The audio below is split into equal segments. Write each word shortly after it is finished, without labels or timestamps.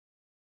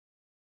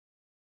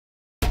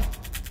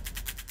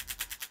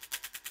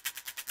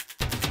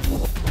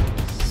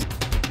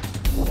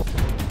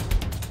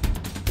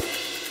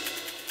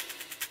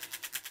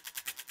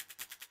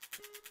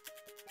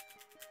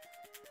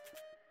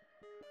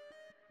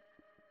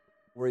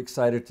We're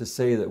excited to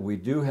say that we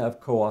do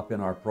have co-op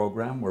in our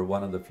program. We're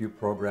one of the few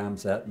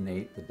programs at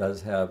NAIT that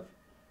does have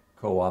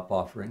co-op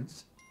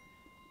offerings.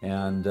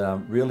 And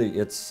really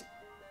it's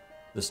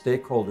the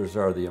stakeholders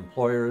are the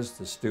employers,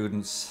 the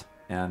students,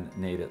 and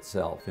NAIT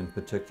itself, in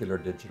particular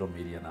digital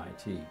media and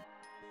IT.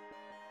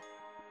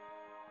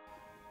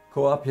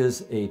 Co-op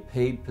is a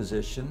paid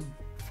position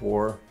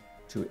 4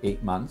 to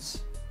 8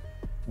 months,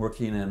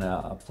 working in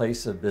a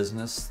place of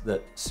business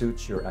that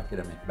suits your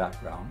academic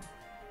background.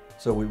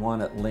 So we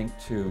want it linked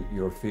to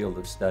your field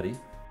of study.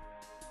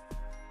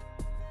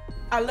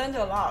 I learned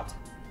a lot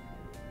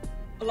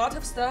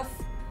of stuff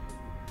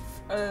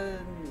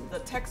the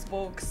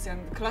textbooks and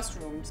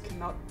classrooms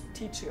cannot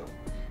teach you.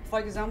 For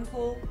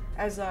example,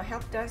 as a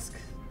help desk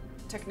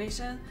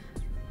technician,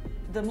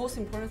 the most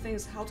important thing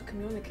is how to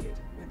communicate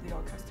with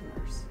your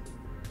customers.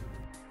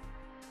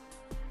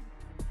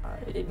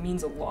 It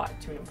means a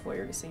lot to an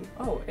employer to see,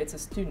 oh, it's a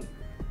student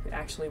who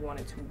actually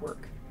wanted to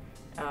work,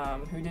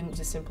 who didn't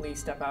just simply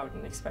step out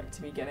and expect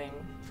to be getting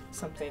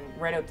something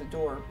right out the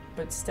door,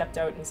 but stepped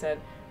out and said,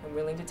 I'm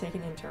willing to take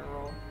an intern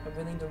role, I'm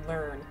willing to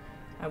learn,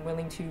 I'm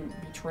willing to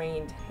be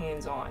trained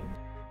hands-on.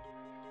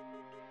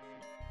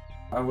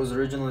 I was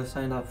originally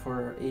signed up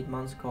for 8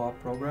 months co-op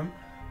program,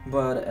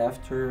 but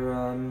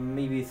after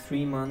maybe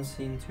 3 months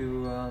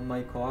into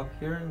my co-op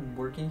here and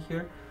working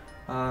here,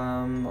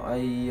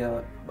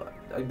 I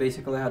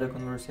basically had a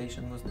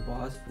conversation with the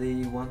boss.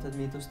 They wanted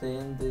me to stay,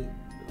 and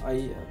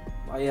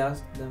I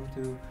asked them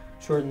to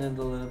shorten it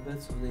a little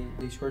bit, so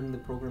they shortened the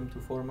program to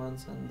 4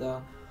 months, and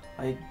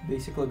I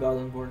basically got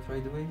on board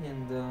right away,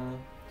 and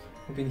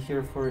I've been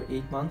here for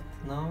 8 months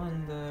now,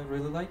 and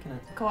really liking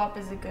it. Co-op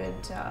is a good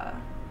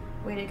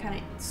way to kind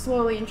of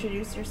slowly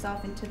introduce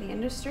yourself into the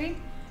industry.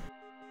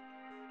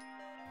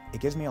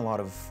 It gives me a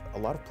lot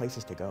of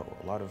places to go,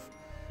 a lot of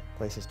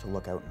places to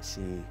look out and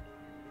see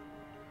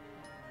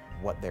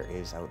what there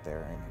is out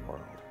there in the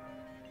world.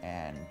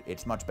 And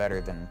it's much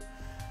better than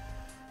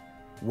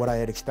what I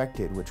had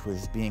expected, which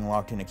was being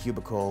locked in a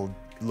cubicle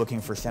looking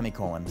for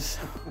semicolons.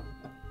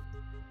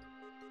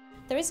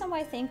 The reason why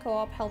I think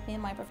co-op helped me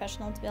in my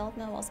professional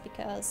development was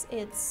because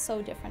it's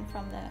so different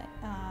from the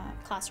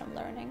classroom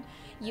learning.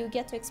 You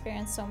get to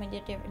experience so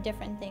many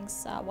different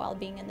things while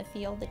being in the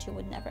field that you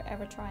would never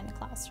ever try in the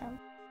classroom.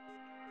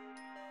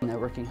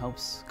 Networking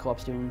helps co-op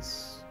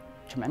students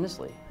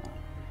tremendously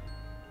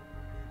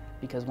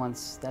because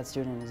once that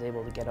student is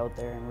able to get out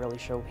there and really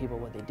show people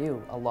what they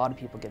do, a lot of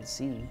people get to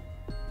see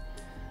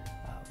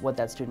what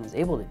that student is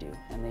able to do,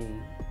 and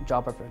the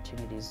job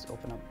opportunities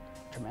open up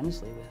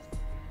tremendously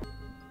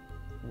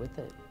with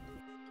it.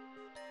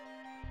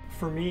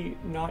 For me,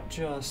 not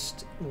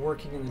just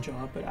working in the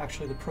job, but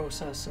actually the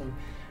process of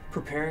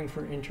preparing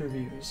for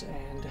interviews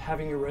and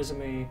having your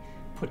resume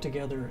put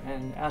together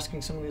and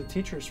asking some of the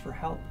teachers for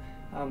help.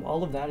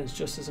 All of that is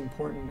just as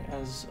important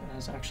as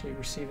actually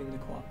receiving the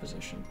co-op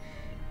position.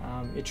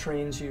 It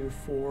trains you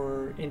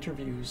for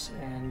interviews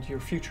and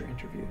your future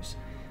interviews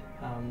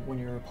when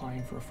you're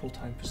applying for a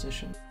full-time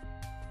position.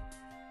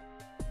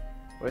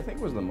 What I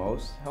think was the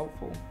most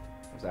helpful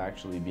was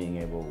actually being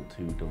able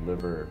to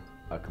deliver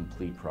a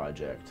complete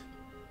project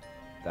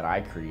that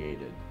I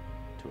created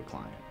to a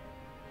client.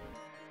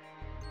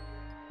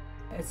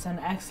 It's an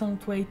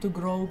excellent way to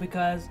grow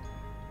because,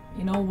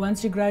 you know,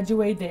 once you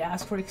graduate, they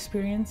ask for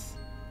experience,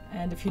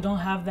 and if you don't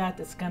have that,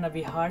 it's gonna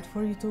be hard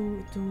for you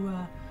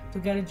to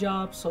get a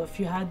job. So if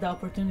you had the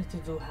opportunity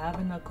to have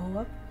a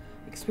co-op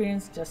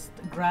experience, just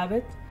grab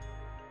it.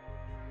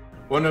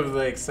 One of the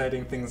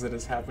exciting things that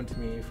has happened to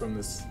me from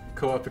this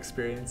co-op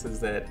experience is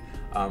that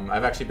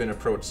I've actually been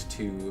approached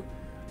to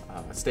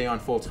stay on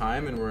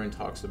full-time, and we're in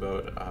talks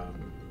about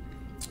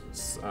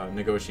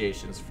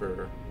negotiations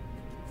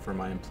for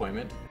my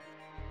employment.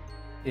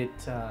 It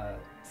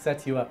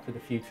sets you up for the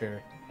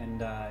future,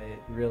 and it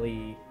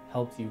really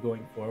helps you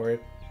going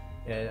forward.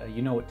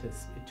 You know what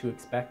to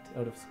expect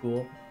out of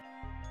school.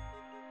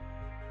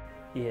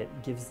 It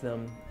gives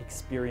them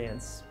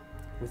experience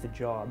with a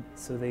job,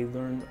 so they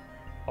learn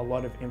a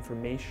lot of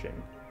information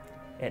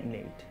at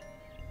NAIT,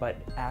 but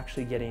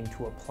actually getting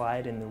to apply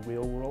it in the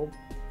real world,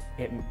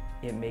 it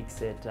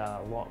makes it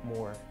a lot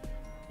more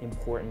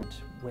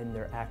important when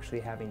they're actually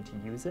having to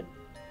use it.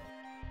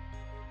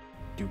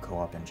 Do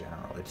co-op in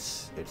general,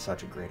 it's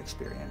such a great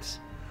experience,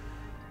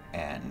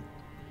 and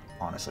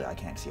honestly I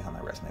can't see how my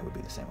resume would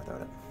be the same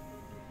without it.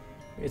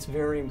 It's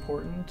very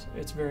important.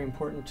 It's very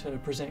important to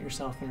present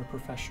yourself in a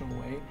professional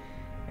way.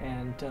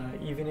 And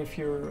even if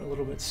you're a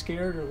little bit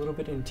scared or a little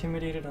bit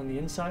intimidated on the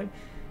inside,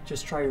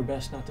 just try your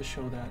best not to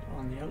show that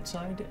on the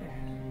outside,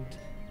 and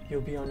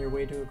you'll be on your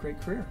way to a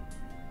great career.